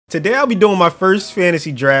Today I'll be doing my first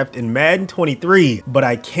fantasy draft in Madden 23, but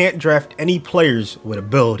I can't draft any players with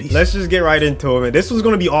abilities. Let's just get right into it, man. This was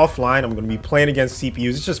going to be offline. I'm going to be playing against CPUs.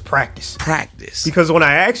 It's just practice. Because when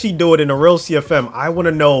I actually do it in a real CFM, I want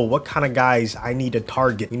to know what kind of guys I need to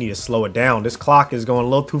target. We need to slow it down. This clock is going a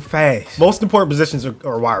little too fast. Most important positions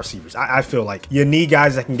are wide receivers. I feel like you need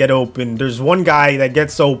guys that can get open. There's one guy that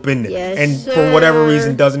gets open and for whatever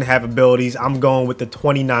reason doesn't have abilities. I'm going with the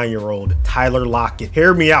 29-year-old Tyler Lockett.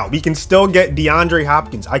 Hear me out. We can still get DeAndre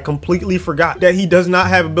Hopkins. I completely forgot that he does not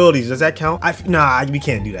have abilities. Does that count? Nah, we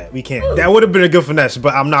can't do that. We can't. That would have been a good finesse,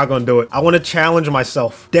 but I'm not going to do it. I want to challenge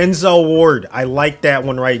myself. Denzel Ward. I like that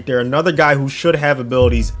one right there. Another guy who should have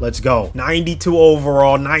abilities. Let's go. 92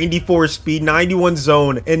 overall, 94 speed, 91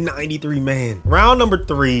 zone, and 93 man. Round number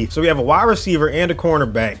 3. So we have a wide receiver and a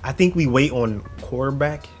cornerback. I think we wait on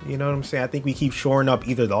quarterback. You know what I'm saying? I think we keep shoring up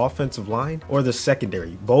either the offensive line or the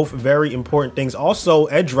secondary. Both very important things. Also,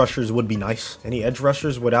 edge rushers would be nice. Any edge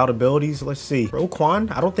rushers without abilities? Let's see. Roquan?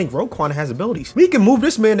 I don't think Roquan has abilities. We can move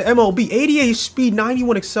this man to MLB. 88 speed,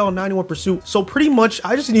 91 excel, 91 pursuit. So pretty much,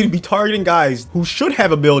 I just need to be targeting guys who should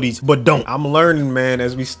have abilities, but don't. I'm learning, man,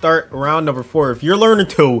 as we start round number 4. If you're learning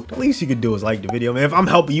too, the least you could do is like the video, man. If I'm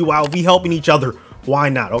helping you out, we helping each other. Why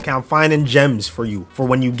not? Okay, I'm finding gems for you for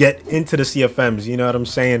when you get into the CFMs. You know what I'm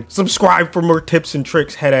saying? Subscribe for more tips and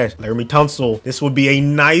tricks. Head ass. Laramie Tunsil. This would be a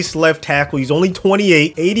nice left tackle. He's only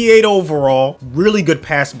 28, 88 overall. Really good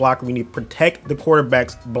pass blocker. We need to protect the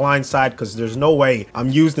quarterback's blind side because there's no way I'm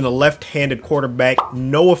using a left-handed quarterback.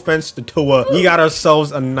 No offense to Tua. We got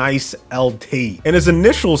ourselves a nice LT. And his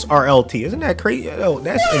initials are LT. Isn't that crazy? Yo,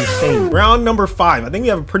 that's insane. Round number 5. I think we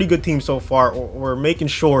have a pretty good team so far. We're making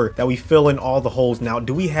sure that we fill in all the holes. Now,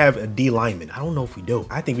 do we have a D lineman? I don't know if we do.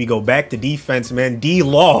 I think we go back to defense, man. D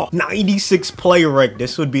Law, 96 play rec.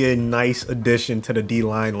 This would be a nice addition to the D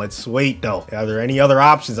line. Let's wait though. Are there any other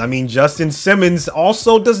options? I mean, Justin Simmons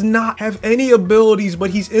also does not have any abilities, but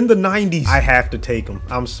he's in the 90s. I have to take him.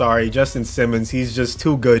 I'm sorry, Justin Simmons. He's just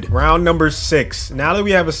too good. Round number 6. Now that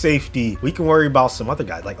we have a safety, we can worry about some other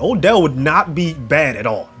guys. Like Odell would not be bad at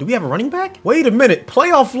all. Do we have a running back? Wait a minute.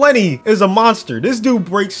 Playoff Lenny is a monster. This dude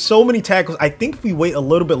breaks so many tackles. I think if we wait a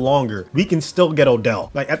little bit longer, we can still get Odell.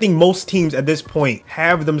 Like, I think most teams at this point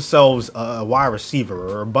have themselves a wide receiver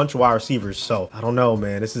or a bunch of wide receivers. So I don't know,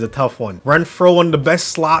 man. This is a tough one. Renfro, one of the best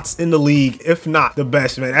slots in the league, if not the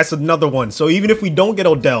best, man. That's another one. So even if we don't get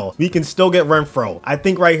Odell, we can still get Renfro. I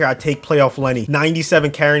think right here I take playoff Lenny. 97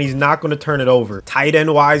 carrying. He's not going to turn it over. Tight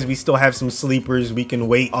end wise, we still have some sleepers. We can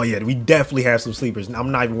wait. Oh yeah, we definitely have some sleepers.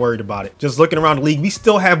 I'm not even worried about it. Just looking around the league, we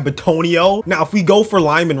still have Batonio. Now, if we go for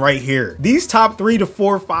linemen right here, these top 3 to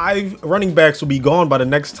 4 or 5 running backs will be gone by the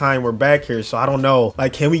next time we're back here. So I don't know.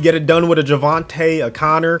 Like, can we get it done with a Javonte, a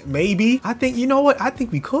Connor? Maybe. I think, you know what? I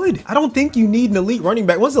think we could. I don't think you need an elite running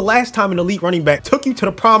back. When's the last time an elite running back took you to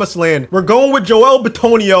the promised land? We're going with Joel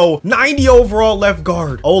Batonio, 90 overall left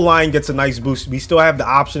guard. O-line gets a nice boost. We still have the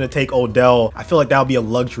option to take Odell. I feel like that'll be a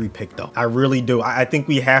luxury pick though. I really do. I think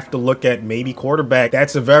we have to look at maybe quarterback.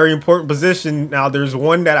 That's a very important position. Now, there's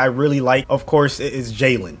one that I really like. Of course, it is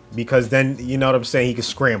Jalen, because then, you know what I'm saying, he can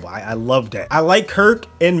scramble. I love that. I like Kirk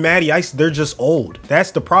and Matty Ice. They're just old.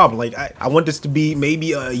 That's the problem. Like, I want this to be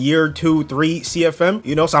maybe a year, 2, 3 CFM,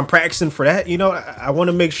 you know, so I'm practicing for that. You know, I want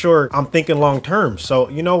to make sure I'm thinking long term. So,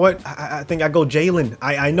 you know what? I think I go Jalen.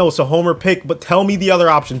 I know it's a homer pick, but tell me the other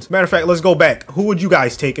options. Matter of fact, let's go back. Who would you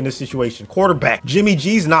guys take in this situation? Quarterback. Jimmy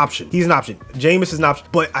G's an option. He's an option. Jameis is an option.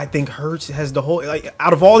 But I think Hurts has the whole, like,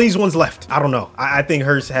 out of all these ones left, I don't know. I think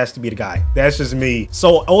Hurts has to be the guy. That's just me.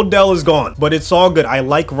 So Odell is gone, but it's all good. I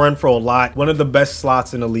like Renfro a lot. One of the best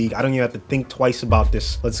slots in the league. I don't even have to think twice about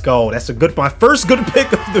this. Let's go. That's a good, my first good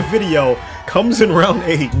pick of the video comes in round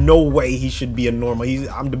 8. No way he should be a normal.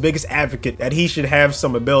 I'm the biggest advocate that he should have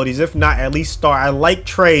some abilities. If not, at least start. I like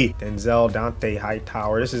Trey, Denzel, Dante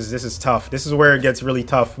Hightower. This is tough. This is where it gets really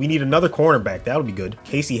tough. We need another cornerback. That'll be good.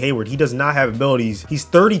 Casey Hayward. He does not have abilities. He's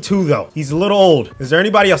 32 though. He's a little old. Is there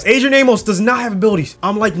anybody else? Adrian Amos does not have abilities.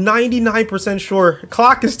 I'm like 99% sure.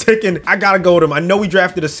 Clock is ticking. I gotta go with him. I know we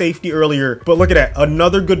drafted a safety earlier, but look at that.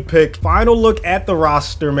 Another good pick. Final look at the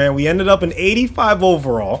roster, man. We ended up in 85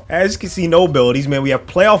 overall. As you can see, no abilities, man. We have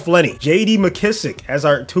playoff Lenny, JD McKissick as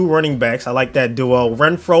our 2 running backs. I like that duo.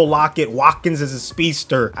 Renfro, Lockett, Watkins is a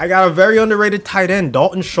speedster. I got a very underrated tight end.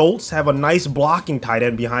 Dalton Schultz, have a nice blocking tight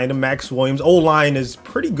end behind him. Max Williams. O-line is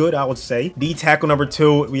pretty good, I would say. D tackle number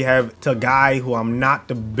 2, we have a guy who I'm not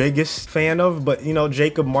the biggest fan of, but you know,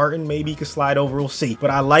 Jacob Martin, maybe he could slide over. We'll see. But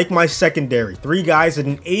I like my secondary. 3 guys at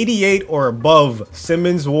an 88 or above.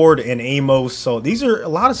 Simmons, Ward, and Amos. So these are a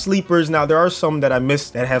lot of sleepers. Now, there are some that I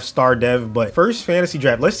missed that have star dev, but first fantasy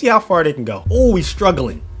draft. Let's see how far they can go. Oh, he's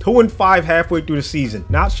struggling. 2-5 halfway through the season.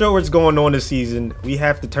 Not sure what's going on this season. We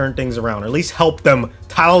have to turn things around, or at least help them.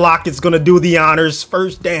 Tyler Lockett's gonna do the honors.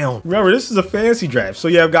 First down. Remember, this is a fantasy draft, so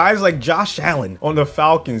you have guys like Josh Allen on the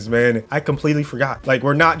Falcons, man. I completely forgot. Like,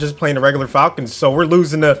 we're not just playing the regular Falcons, so we're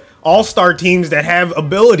losing to all-star teams that have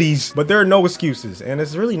abilities, but there are no excuses, and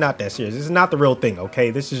it's really not that serious. This is not the real thing,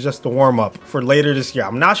 okay? This is just the warm-up for later this year.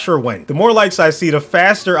 I'm not sure when. The more likes I see, the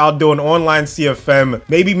faster I'll do an online CFM.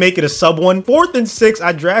 Maybe make it a sub one. 4th and 6,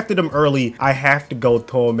 I drafted him early. I have to go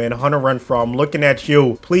to him, man. Hunter Renfrow, I'm looking at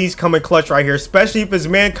you. Please come in clutch right here, especially if it's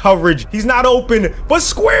man coverage. He's not open, but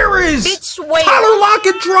square is. Tyler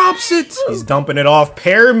Lockett drops it. He's dumping it off.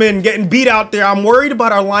 Perriman getting beat out there. I'm worried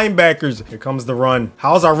about our linebackers. Here comes the run.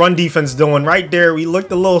 How's our run defense doing? Right there, we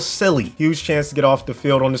looked a little silly. Huge chance to get off the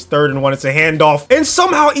field on this 3rd and 1. It's a handoff, and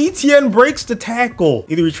somehow ETN breaks the tackle.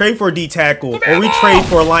 Either we trade for a D tackle or we trade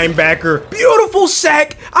for a linebacker. Beautiful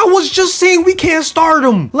sack. I was just saying we can't start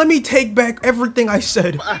him. Let me take back everything I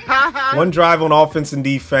said. One drive on offense and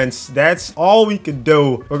defense. That's all we could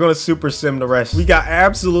do. We're gonna super sim the rest. We got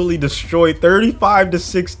absolutely destroyed,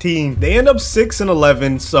 35-16. They end up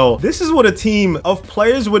 6-11. So this is what a team of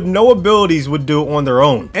players with no abilities would do on their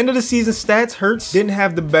own. End of the season stats, Hurts didn't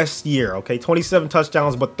have the best year, okay? 27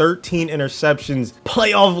 touchdowns, but 13 interceptions.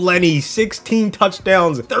 Playoff Lenny, 16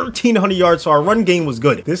 touchdowns, 1,300 yards, so our run game was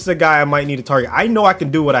good. This is a guy I might need to target. I know I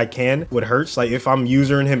can do what I can with Hurts. Like, if I'm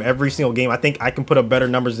using him every single game, I think I can put up better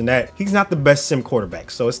numbers than that. He's not the best sim quarterback,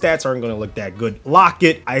 so his stats aren't going to look that good.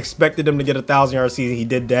 Lockett, I expected him to get a 1,000-yard season. He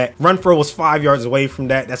did that. Renfrow was 5 yards away from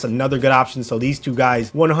that. That's another good option, so these two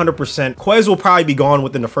guys, 100%. Quez will probably be gone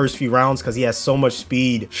within the first few rounds because he has so much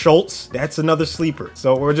speed. Schultz, that's another sleeper.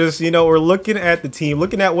 So we're just, you know, we're looking at the team,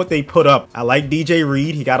 looking at what they put up. I like DJ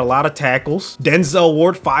Reed. He got a lot of tackles. Denzel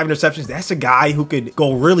Ward, 5 interceptions. That's a guy who could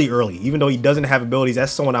go really early, even though he doesn't have abilities.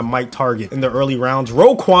 That's someone I might target in the early rounds.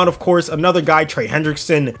 Roquan, of course, another guy. Trey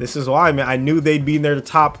Hendrickson. This is why, man, I knew they'd be near the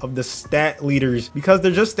top of the stat leaders because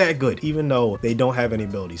they're just that good, even though they don't have any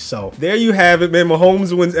abilities. So there you have it, man.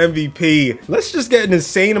 Mahomes wins MVP. Let's just get an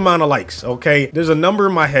insane amount of likes, okay? There's a number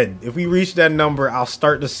in my head. If we reach that number, I'll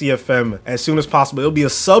start the CFM as soon as possible. It'll be a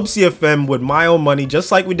sub CFM with my own money,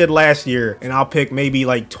 just like we did last year, and I'll pick maybe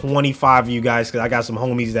like 25 of you guys because I got some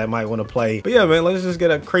homies that might want to play. But yeah, man, let's just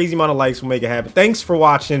get a crazy amount of likes. We'll make it happen. Thanks for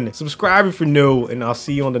watching. Subscribe if you're new, and I'll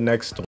see you on the next one.